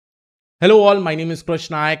Hello all, my name is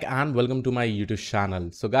Krish Nayak and welcome to my YouTube channel.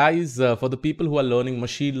 So guys, for the people who are learning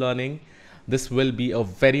machine learning, this will be a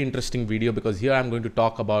very interesting video because here I'm going to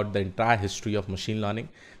talk about the entire history of machine learning.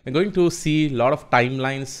 We're going to see a lot of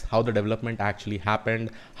timelines, how the development actually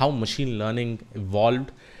happened, how machine learning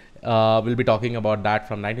evolved. We'll be talking about that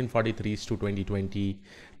from 1943 to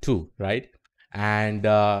 2022, right? And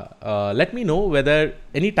let me know whether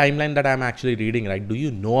any timeline that I'm actually reading, right? Do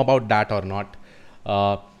you know about that or not?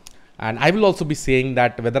 And I will also be saying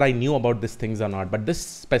that whether I knew about these things or not, but this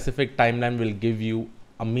specific timeline will give you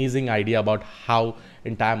amazing idea about how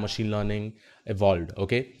entire machine learning evolved.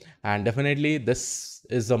 Okay. And definitely this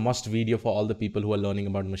is a must video for all the people who are learning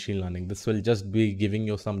about machine learning. This will just be giving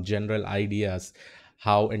you some general ideas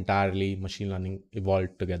how entirely machine learning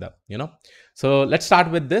evolved together, So let's start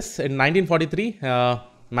with this. In 1943,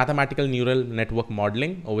 mathematical neural network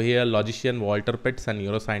modeling. Over here, logician Walter Pitts and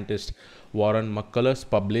neuroscientist Warren McCulloch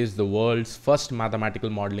published the world's first mathematical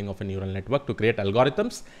modeling of a neural network to create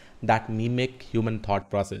algorithms that mimic human thought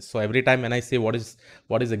process. So every time when I say what is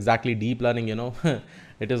exactly deep learning,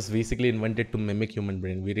 it is basically invented to mimic human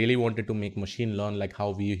brain. We really wanted to make machine learn like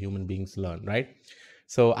how we human beings learn, right?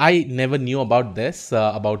 So I never knew about this,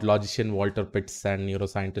 about logician Walter Pitts and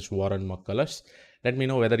neuroscientist Warren McCulloch. Let me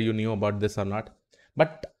know whether you knew about this or not.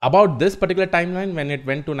 But about this particular timeline, when it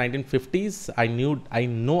went to 1950s, I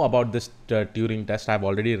know about this Turing test. I've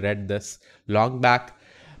already read this long back.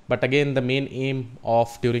 But again, the main aim of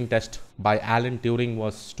Turing test by Alan Turing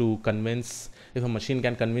was to convince, if a machine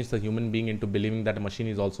can convince the human being into believing that a machine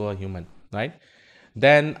is also a human, right?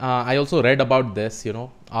 Then I also read about this,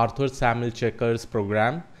 Arthur Samuel Checker's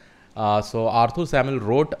program. So Arthur Samuel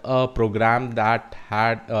wrote a program that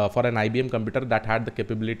had for an IBM computer that had the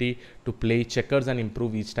capability to play checkers and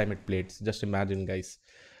improve each time it played. Just imagine, guys.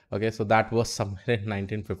 Okay, so that was somewhere in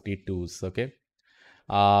 1952s. Okay.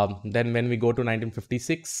 Then when we go to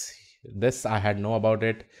 1956, this I had know about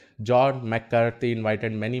it. John McCarthy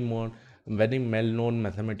invited many well-known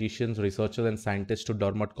mathematicians, researchers, and scientists to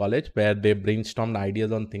Dartmouth College, where they brainstormed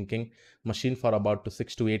ideas on thinking machine for about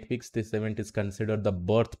 6 to 8 weeks. This event is considered the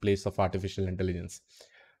birthplace of artificial intelligence.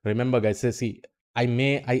 Remember, guys, see,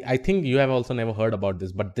 I think you have also never heard about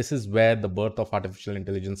this, but this is where the birth of artificial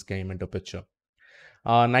intelligence came into picture.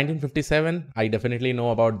 1957, I definitely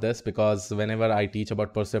know about this because whenever I teach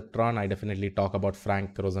about perceptron, I definitely talk about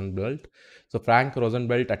Frank Rosenblatt. So Frank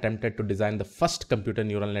Rosenblatt attempted to design the first computer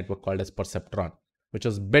neural network called as perceptron, which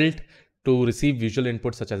was built to receive visual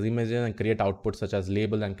inputs such as images and create outputs such as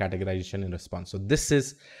label and categorization in response. So this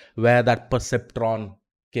is where that perceptron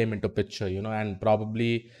came into picture, and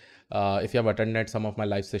probably if you have attended some of my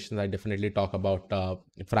live sessions, I definitely talk about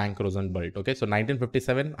Frank Rosenblatt. Okay, so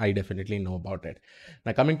 1957, I definitely know about it.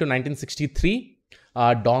 Now coming to 1963,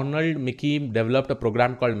 Donald McKee developed a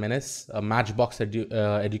program called Menace, a matchbox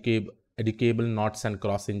educable knots and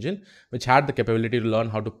cross engine, which had the capability to learn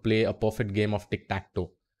how to play a perfect game of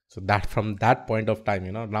tic-tac-toe. So that from that point of time,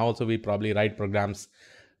 now also we probably write programs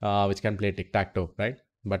which can play tic-tac-toe, right?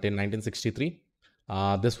 But in 1963,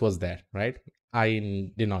 this was there, right?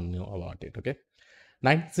 I did not know about it. Okay.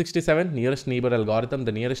 1967, nearest neighbor algorithm.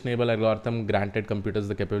 The nearest neighbor algorithm granted computers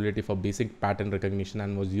the capability for basic pattern recognition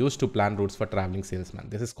and was used to plan routes for traveling salesmen.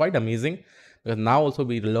 This is quite amazing because now also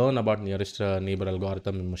we learn about nearest neighbor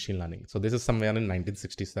algorithm in machine learning. So this is somewhere in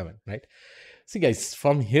 1967, right? See, guys,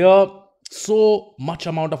 from here, so much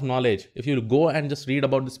amount of knowledge. If you go and just read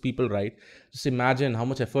about these people, right, just imagine how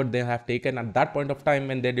much effort they have taken at that point of time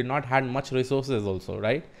when they did not had much resources also,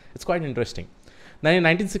 right? It's quite interesting. Now in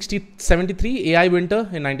 1973, AI winter.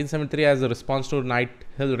 In 1973, as a response to Night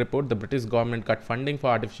Hill report, the British government cut funding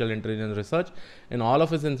for artificial intelligence research in all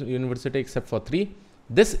of its university except for 3.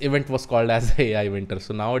 This event was called as AI winter.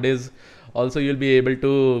 So nowadays also you'll be able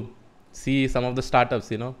to see some of the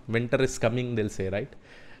startups, winter is coming, they'll say, right?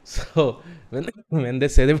 So when they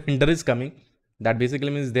say the winter is coming, that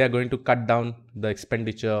basically means they are going to cut down the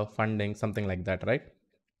expenditure, funding, something like that, right?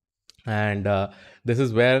 And this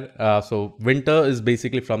is where so winter is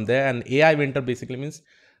basically from there, and AI winter basically means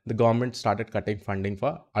the government started cutting funding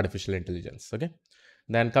for artificial intelligence. Okay.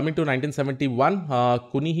 Then coming to 1971,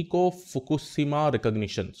 Kunihiko Fukushima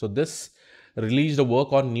recognition. So this released a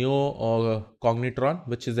work on cognitron,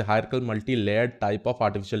 which is a hierarchical multi-layered type of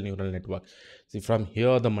artificial neural network. See, from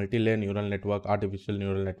here the multi-layer neural network, artificial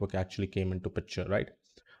neural network actually came into picture, right?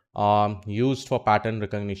 Used for pattern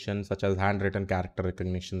recognition such as handwritten character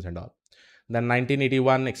recognitions and all. Then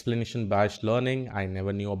 1981, explanation biased learning. I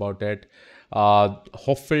never knew about it.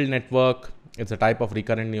 Hopfield network. It's a type of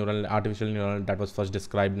recurrent artificial neural that was first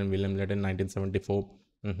described in William Litt in 1974.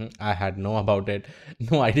 I had no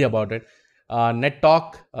idea about it. Net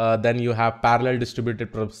talk, then you have parallel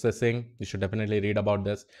distributed processing. You should definitely read about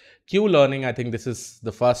this. Q learning, I think this is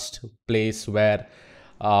the first place where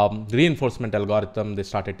reinforcement algorithm, they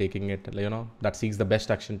started taking it, that seeks the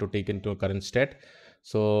best action to take into a current state.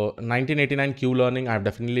 So 1989 Q learning, I've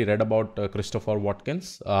definitely read about Christopher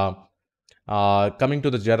Watkins. Coming to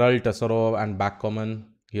the Gerald Tesoro and backcommon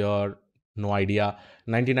here, no idea.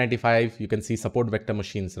 1995, you can see support vector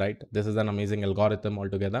machines, right? This is an amazing algorithm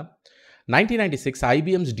altogether. 1996,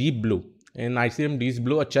 IBM's Deep Blue. In IBM Deep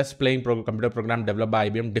Blue, a chess playing computer program developed by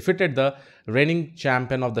IBM defeated the reigning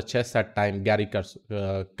champion of the chess at time, Garry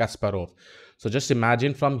Kasparov. So just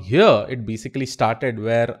imagine from here, it basically started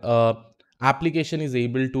where application is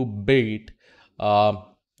able to beat,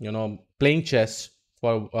 playing chess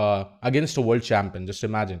for against a world champion. Just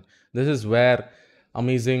imagine. This is where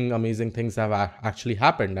amazing things have actually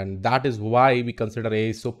happened, and that is why we consider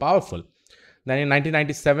AI so powerful. Then in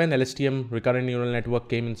 1997, LSTM recurrent neural network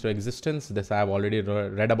came into existence. This I have already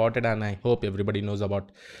read about it, and I hope everybody knows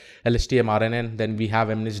about LSTM RNN. Then we have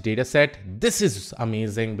MNIST dataset. This is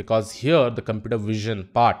amazing because here the computer vision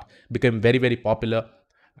part became very popular.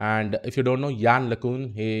 And if you don't know, Jan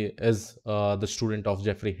LeCun, he is the student of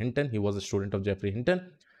Geoffrey Hinton. He was a student of Geoffrey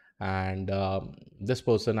Hinton. And this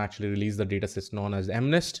person actually released the dataset known as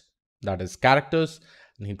MNIST, that is characters.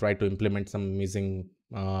 And he tried to implement some amazing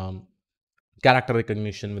character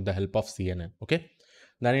recognition with the help of CNN. Okay.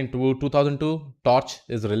 Then in 2002, Torch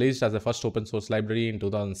is released as the first open source library. In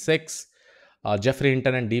 2006, Geoffrey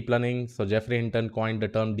Hinton and deep learning. So Geoffrey Hinton coined the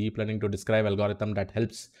term deep learning to describe algorithm that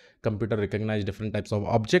helps computer recognize different types of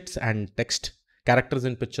objects and text, characters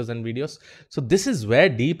in pictures and videos. So this is where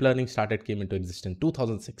deep learning came into existence.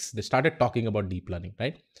 2006, they started talking about deep learning,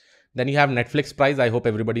 right? Then you have Netflix prize. I hope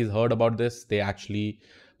everybody's heard about this. They actually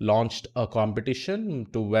launched a competition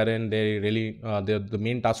to wherein they really, the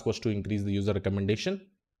main task was to increase the user recommendation.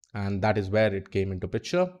 And that is where it came into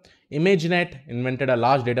picture. ImageNet invented a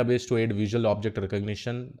large database to aid visual object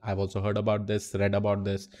recognition. I've also heard about this, read about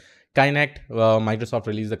this. Kinect, Microsoft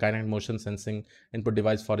released the Kinect motion sensing input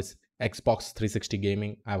device for its Xbox 360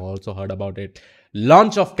 gaming. I've also heard about it.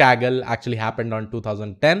 Launch of Kaggle actually happened on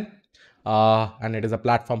 2010, and it is a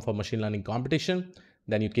platform for machine learning competition.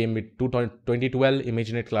 Then you came with 2012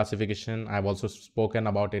 ImageNet classification. I've also spoken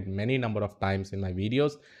about it many number of times in my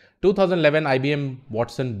videos. 2011 IBM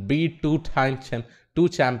Watson beat two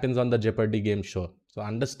champions on the Jeopardy game show. So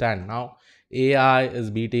understand now AI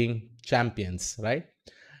is beating champions, right?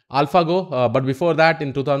 AlphaGo, but before that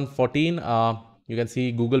in 2014, you can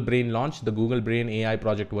see Google Brain launched. The Google Brain AI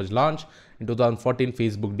project was launched. In 2014,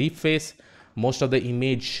 Facebook Deepface. Most of the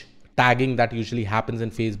image tagging that usually happens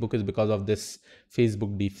in Facebook is because of this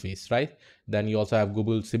Facebook Deepface, right? Then you also have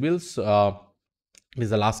Google Sibils. It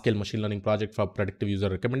is a large-scale machine learning project for predictive user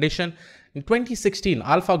recommendation. In 2016,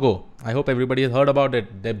 AlphaGo, I hope everybody has heard about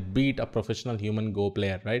it. They beat a professional human Go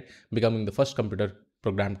player, right? Becoming the first computer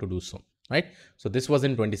program to do so, right? So this was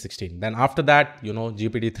in 2016. Then after that,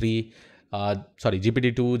 GPT-2,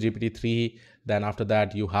 GPT-3. Then after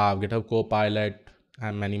that, you have GitHub Copilot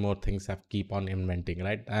and many more things have keep on inventing,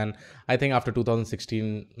 right? And I think after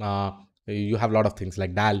 2016, you have a lot of things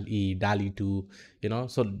like DALL-E, DALL-E 2,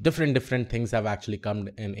 so different things have actually come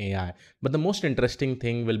in AI. But the most interesting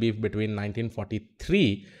thing will be between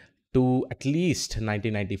 1943 to at least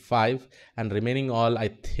 1995, and remaining all, I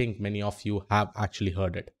think many of you have actually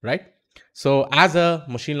heard it, right? So as a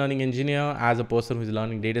machine learning engineer, as a person who is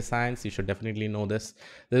learning data science, you should definitely know this.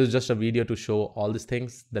 This is just a video to show all these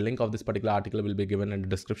things. The link of this particular article will be given in the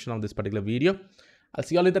description of this particular video. I'll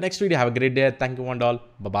see you all in the next video. Have a great day. Thank you, one all.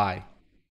 Bye-bye.